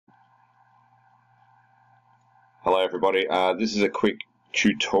Hello everybody, this is a quick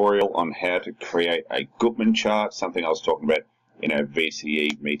tutorial on how to create a Guttman chart, something I was talking about in our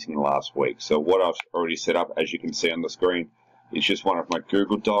VCE meeting last week. So what I've already set up, as you can see on the screen, is just one of my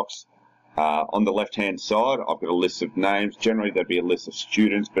Google Docs. On the left hand side I've got a list of names. Generally there'd be a list of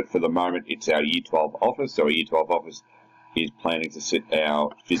students, but for the moment it's our Year 12 office. So our Year 12 office is planning to sit our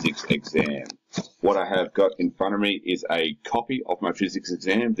physics exam. What I have got in front of me is a copy of my physics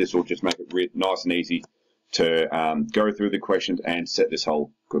exam. This will just make it nice and easy to go through the questions and set this whole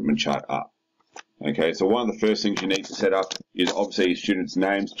Guttman chart up. Okay, so one of the first things you need to set up is obviously students'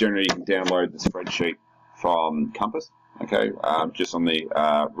 names. Generally, you can download the spreadsheet from Compass. Okay, just on the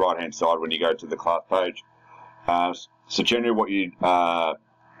right-hand side when you go to the class page. So generally, what you'd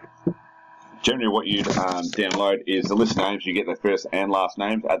download is the list of names. You get the first and last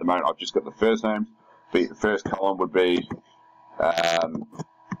names. At the moment, I've just got the first names. The first column would be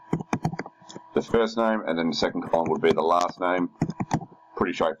the first name, and then the second column would be the last name.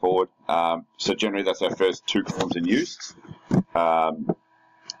 Pretty straightforward. So generally that's our first two columns in use.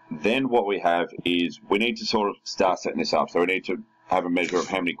 Then what we have is we need to sort of start setting this up. So we need to have a measure of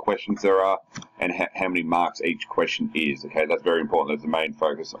how many questions there are and how many marks each question is. Okay, that's very important. That's the main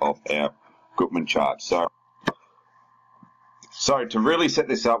focus of our Guttman chart. So to really set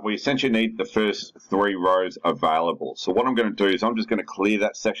this up, we essentially need the first three rows available. So what I'm going to do is I'm just going to clear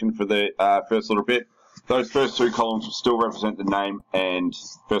that section for the first little bit. Those first two columns will still represent the name and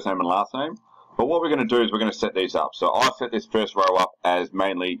first name and last name. But what we're going to do is we're going to set these up. So I set this first row up as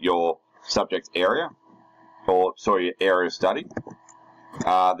mainly your subject area, or sorry, your area of study.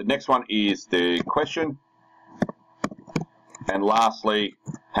 The next one is the question. And lastly,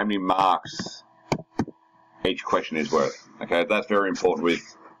 how many marks each question is worth. Okay, that's very important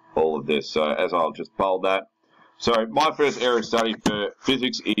with all of this. So as I'll just bold that. So my first area of study for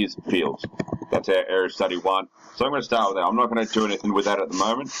physics is fields. That's our area of study 1. So I'm going to start with that. I'm not going to do anything with that at the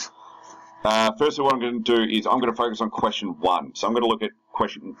moment. First of all, what I'm going to do is I'm going to focus on question 1. So I'm going to look at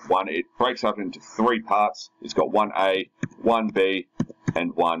question 1. It breaks up into 3 parts. It's got 1A, 1B,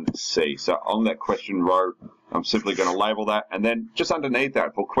 and 1C. So on that question row, I'm simply going to label that. And then just underneath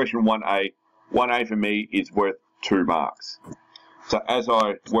that, for question 1A, 1A for me is worth 2 marks. So as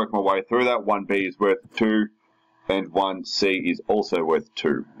I work my way through that, 1B is worth 2, and 1C is also worth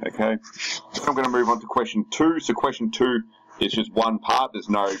 2. Okay, so I'm going to move on to question 2. So question 2 is just one part. There's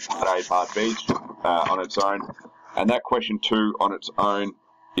no part A, part B on its own, and that question 2 on its own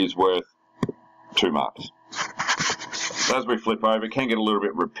is worth 2 marks. So as we flip over, it can get a little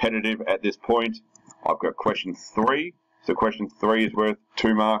bit repetitive at this point. I've got question 3. So question 3 is worth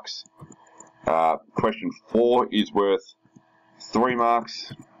 2 marks. Question 4 is worth 3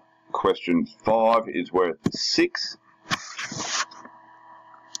 marks. Question 5 is worth 6.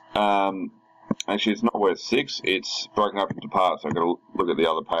 Actually, it's not worth 6. It's broken up into parts. I've got to look at the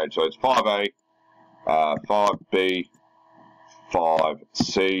other page. So it's 5A, 5B,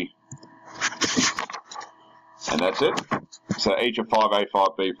 5C, and that's it. So each of 5A,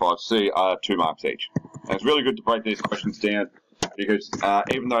 5B, 5C are 2 marks each. And it's really good to break these questions down because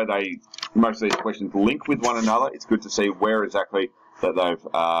even though most of these questions link with one another, it's good to see where exactly that they've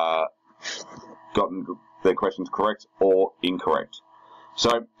gotten their questions correct or incorrect.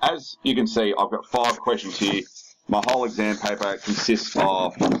 So as you can see, I've got 5 questions here. My whole exam paper consists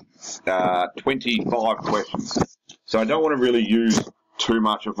of 25 questions. So I don't want to really use too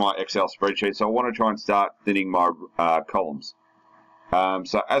much of my Excel spreadsheet, so I want to try and start thinning my columns.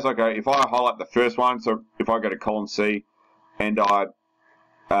 So as I go, if I highlight the first one, so if I go to column C and I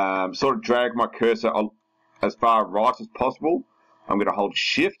sort of drag my cursor as far right as possible, I'm going to hold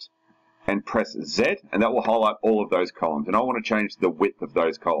Shift and press Z, and that will highlight all of those columns. And I want to change the width of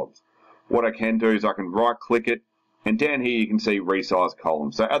those columns. What I can do is I can right-click it, and down here you can see Resize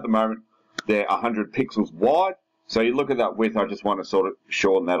Columns. So at the moment, they're 100 pixels wide. So you look at that width, I just want to sort of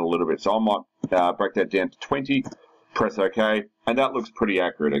shorten that a little bit. So I might break that down to 20, press OK, and that looks pretty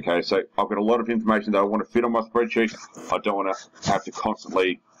accurate. Okay, so I've got a lot of information that I want to fit on my spreadsheet. I don't want to have to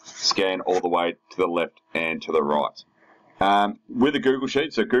constantly scan all the way to the left and to the right. With a Google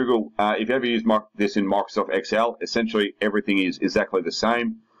Sheet, so Google, if you ever use this in Microsoft Excel, essentially everything is exactly the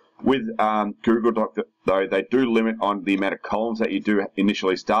same. With Google Doc, though, they do limit on the amount of columns that you do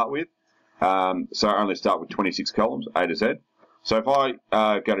initially start with. So I only start with 26 columns, A to Z. So if I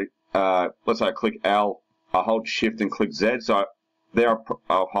go to, let's say I click L, I hold Shift and click Z, so there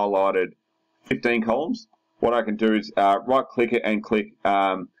I've highlighted 15 columns. What I can do is right-click it and click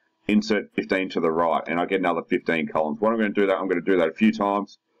Insert 15 to the right, and I get another 15 columns. What I'm going to do that, I'm going to do that a few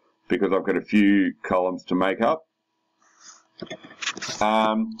times because I've got a few columns to make up.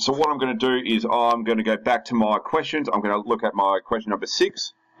 So what I'm going to do is I'm going to go back to my questions. I'm going to look at my question number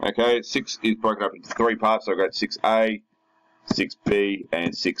 6. Okay, 6 is broken up into 3 parts. So I've got 6A, 6B,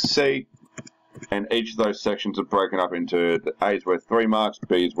 and 6C. And each of those sections are broken up into the A is worth 3 marks,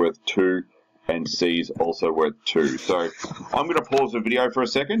 B is worth 2, and C is also worth 2. So I'm going to pause the video for a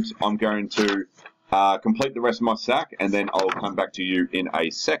second. I'm going to complete the rest of my stack, and then I'll come back to you in a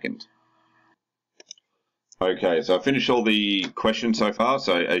second. Okay, so I finished all the questions so far.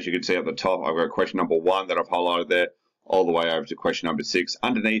 So as you can see at the top, I've got question number 1 that I've highlighted there, all the way over to question number 6.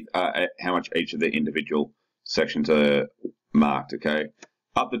 Underneath, how much each of the individual sections are marked, okay?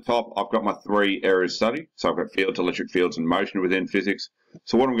 Up the top, I've got my 3 areas of study. So I've got fields, electric fields, and motion within physics.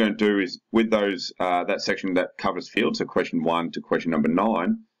 So what I'm going to do is, with those that section that covers fields, so question 1 to question number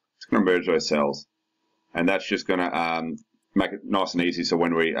 9, it's going to merge those cells. And that's just going to make it nice and easy. So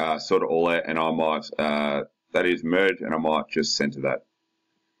when we sort it all out, and I might, that is merge, and I might just center that.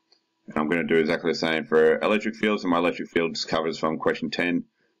 And I'm going to do exactly the same for electric fields, and my electric fields covers from question 10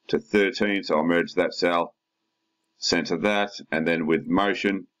 to 13. So I'll merge that cell, center that, and then with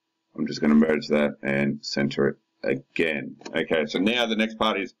motion, I'm just going to merge that and center it again. Okay, so now the next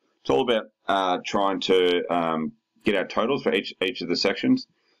part is, it's all about trying to get our totals for each of the sections.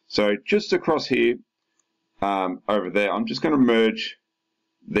 So just across here, over there, I'm just going to merge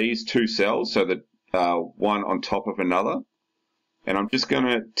these 2 cells so that one on top of another, and I'm just going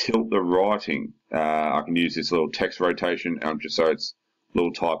to tilt the writing. I can use this little text rotation, just so it's a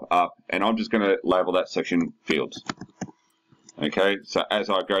little type up, and I'm just going to label that section fields. Okay, so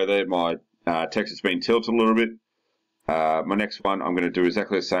as I go there, my text has been tilted a little bit. My next one, I'm going to do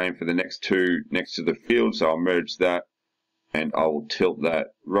exactly the same for the next 2 next to the field, so I'll merge that, and I will tilt that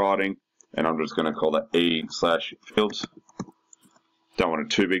writing. And I'm just going to call that E/fields. Don't want it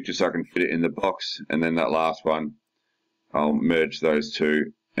too big, just so I can fit it in the box. And then that last one, I'll merge those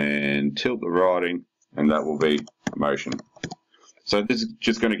 2 and tilt the writing, and that will be motion. So this is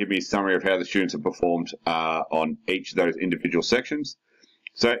just going to give me a summary of how the students have performed on each of those individual sections.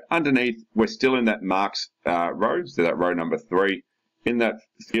 So underneath, we're still in that marks row, so that row number 3. In that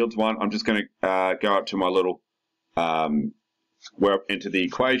fields one, I'm just going to go up to my little where I enter the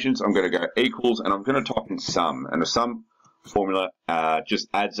equations. I'm going to go equals, and I'm going to type in sum, and a sum formula just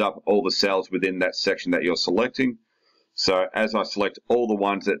adds up all the cells within that section that you're selecting. So as I select all the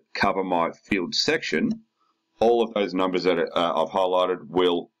ones that cover my field section, all of those numbers that I've highlighted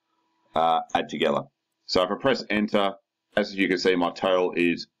will add together. So if I press enter, as you can see, my total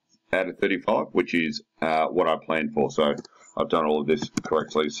is out of 35, which is what I planned for. So I've done all of this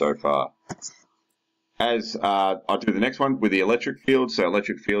correctly so far. As I do the next one with the electric fields, so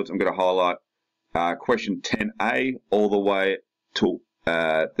electric fields, I'm going to highlight question 10A all the way to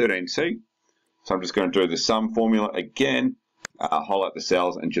 13C. So I'm just going to do the sum formula again, highlight the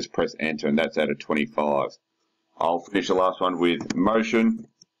cells, and just press enter, and that's out of 25. I'll finish the last one with motion.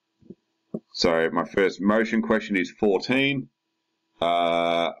 So my first motion question is 14,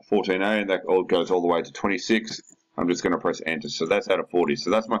 14A, and that all goes all the way to 26. I'm just going to press enter. So that's out of 40. So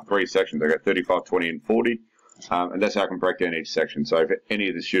that's my 3 sections. I got 35, 20, and 40. And that's how I can break down each section. So if any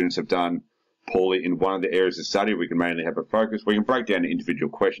of the students have done poorly in one of the areas of study, we can mainly have a focus. We can break down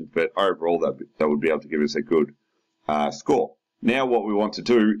individual questions, but overall that would be able to give us a good score. Now what we want to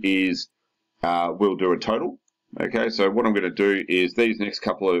do is we'll do a total. Okay, so what I'm going to do is these next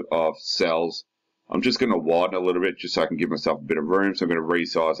couple of cells, I'm just going to widen a little bit just so I can give myself a bit of room. So I'm going to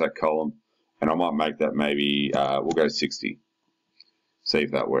resize that column, and I might make that maybe, we'll go 60. See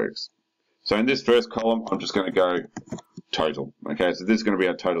if that works. So in this first column, I'm just going to go total. Okay, so this is going to be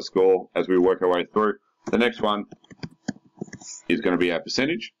our total score as we work our way through. The next one is going to be our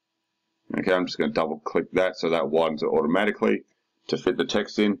percentage. Okay, I'm just going to double click that so that widens it automatically to fit the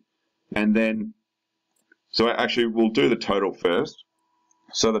text in. And then, so actually we'll do the total first.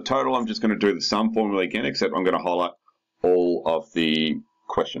 So the total, I'm just going to do the sum formula again, except I'm going to highlight all of the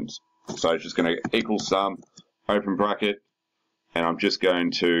questions. So it's just going to equal sum, open bracket, and I'm just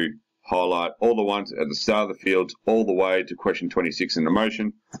going to highlight all the ones at the start of the field all the way to question 26 in the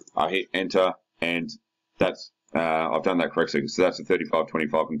motion. I hit enter, and that's I've done that correctly. So that's a 35,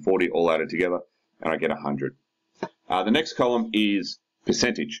 25, and 40 all added together, and I get 100. The next column is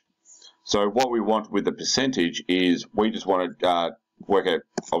percentage. So what we want with the percentage is we just want to work out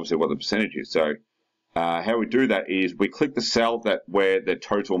obviously what the percentage is. So how we do that is we click the cell where the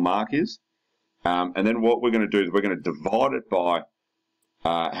total mark is, and then what we're going to do is we're going to divide it by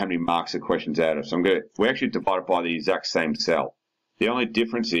how many marks the question's out of. So we actually divide it by the exact same cell. The only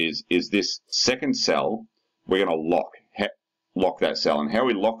difference is this second cell we're going to lock that cell, and how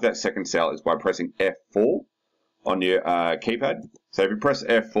we lock that second cell is by pressing F4 on your keypad. So if you press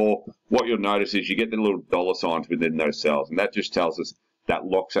F4, what you'll notice is you get the little dollar signs within those cells, and that just tells us that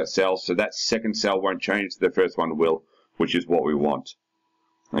locks that cell. So that second cell won't change, the first one will, which is what we want.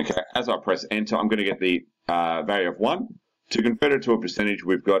 Okay, as I press enter, I'm going to get the value of 1. To convert it to a percentage,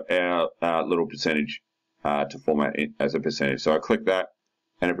 we've got our little percentage to format it as a percentage. So I click that,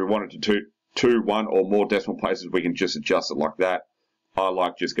 and if we want it to 2, 1 or more decimal places, we can just adjust it like that. I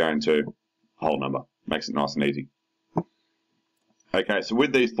like just going to whole number. Makes it nice and easy. Okay, so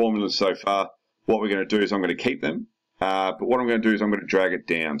with these formulas so far, what we're going to do is I'm going to keep them, but what I'm going to do is I'm going to drag it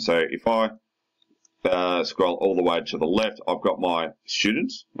down. So if I scroll all the way to the left, I've got my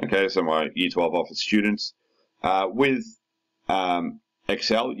students, okay, so my Year 12 Office students. With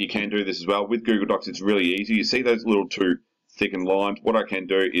Excel, you can do this as well. With Google Docs, it's really easy. You see those little 2 thickened lines? What I can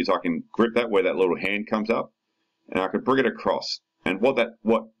do is I can grip that where that little hand comes up, and I can bring it across. And what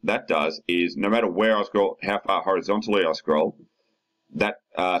that does is, no matter where I scroll, how far horizontally I scroll, that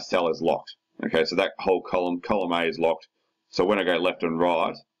cell is locked. Okay, so that whole column A is locked. So when I go left and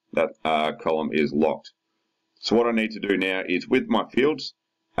right, that column is locked. So what I need to do now is with my fields,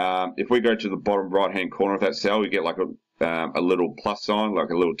 if we go to the bottom right-hand corner of that cell, you get like a little plus sign,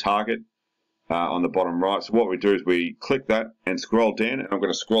 like a little target on the bottom right. So what we do is we click that and scroll down, and I'm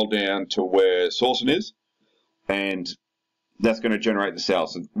going to scroll down to where sourcing is, and that's going to generate the cell.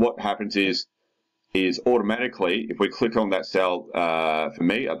 So what happens is automatically, if we click on that cell for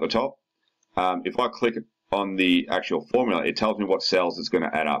me at the top, if I click on the actual formula, it tells me what cells it's going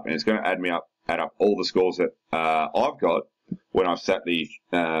to add up, and it's going to add up all the scores that I've got when I've sat the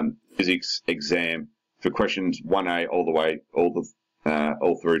physics exam for questions 1A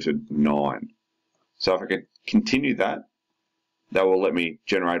all through to 9. So if I can continue that will let me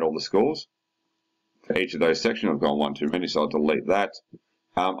generate all the scores for each of those sections. I've gone one too many, so I'll delete that.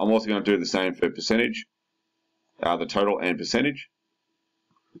 I'm also going to do the same for percentage, the total and percentage.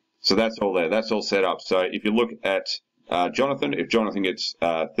 So that's all there. That's all set up. So if you look at Jonathan, if Jonathan gets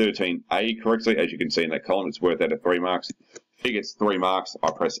 13A correctly, as you can see in that column, it's worth out of 3 marks. If he gets 3 marks,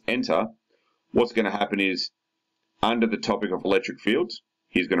 I press enter. What's going to happen is, under the topic of electric fields,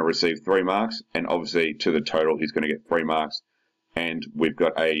 he's going to receive 3 marks, and obviously to the total, he's going to get 3 marks, and we've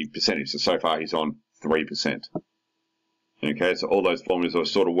got a percentage. So far, he's on 3%. Okay, so all those formulas are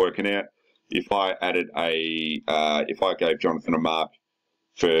sort of working out. If I added if I gave Jonathan a mark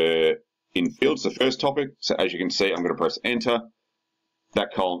for in fields, the first topic, so as you can see, I'm going to press enter.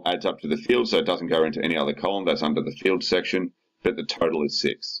 That column adds up to the field, so it doesn't go into any other column. That's under the field section, but the total is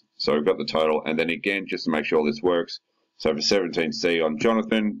 6. So we've got the total, and then again, just to make sure this works, so for 17C on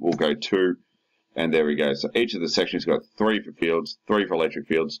Jonathan, we'll go 2, and there we go. So each of the sections got 3 for fields, 3 for electric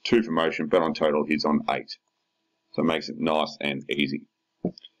fields, 2 for motion, but on total, he's on 8. So it makes it nice and easy.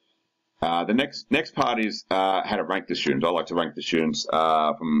 The next part is how to rank the students. I like to rank the students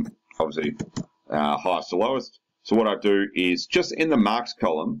from obviously highest to lowest. So what I do is just in the marks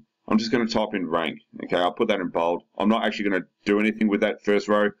column, I'm just going to type in rank. Okay, I'll put that in bold. I'm not actually going to do anything with that first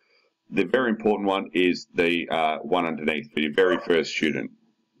row. The very important one is the one underneath, the very first student.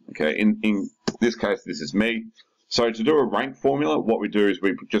 Okay, in this case, this is me. So to do a rank formula, what we do is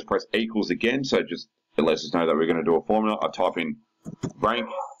we just press equals again. So just it lets us know that we're going to do a formula. I type in rank,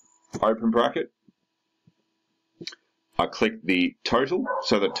 open bracket. I click the total,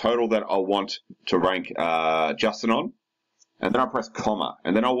 so the total that I want to rank Justin on, and then I press comma,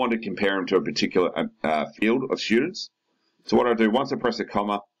 and then I want to compare him to a particular field of students. So what I do, once I press a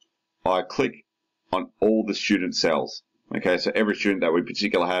comma, I click on all the student cells. Okay, so every student that we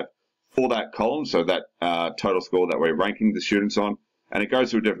particularly have for that column, so that total score that we're ranking the students on, and it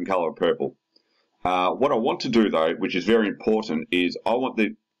goes to a different color of purple. What I want to do though, which is very important, is I want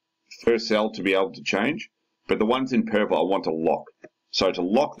the first cell to be able to change, but the ones in purple I want to lock. So to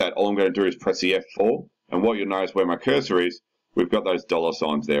lock that, all I'm going to do is press the F4, and what you'll notice where my cursor is, we've got those dollar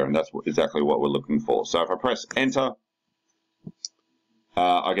signs there, and that's exactly what we're looking for. So if I press enter,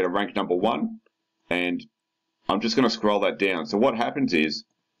 I get a rank number 1, and I'm just going to scroll that down. So what happens is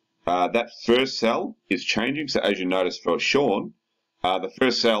that first cell is changing. So as you notice for Sean, the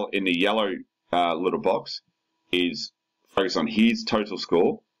first cell in the yellow little box is focused on his total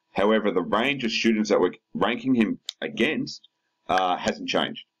score. However, the range of students that we're ranking him against hasn't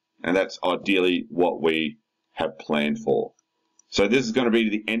changed, and that's ideally what we have planned for. So this is going to be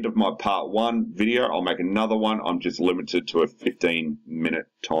the end of my part 1 video. I'll make another one. I'm just limited to a 15-minute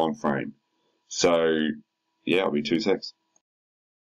time frame. So yeah, I'll be 2 secs.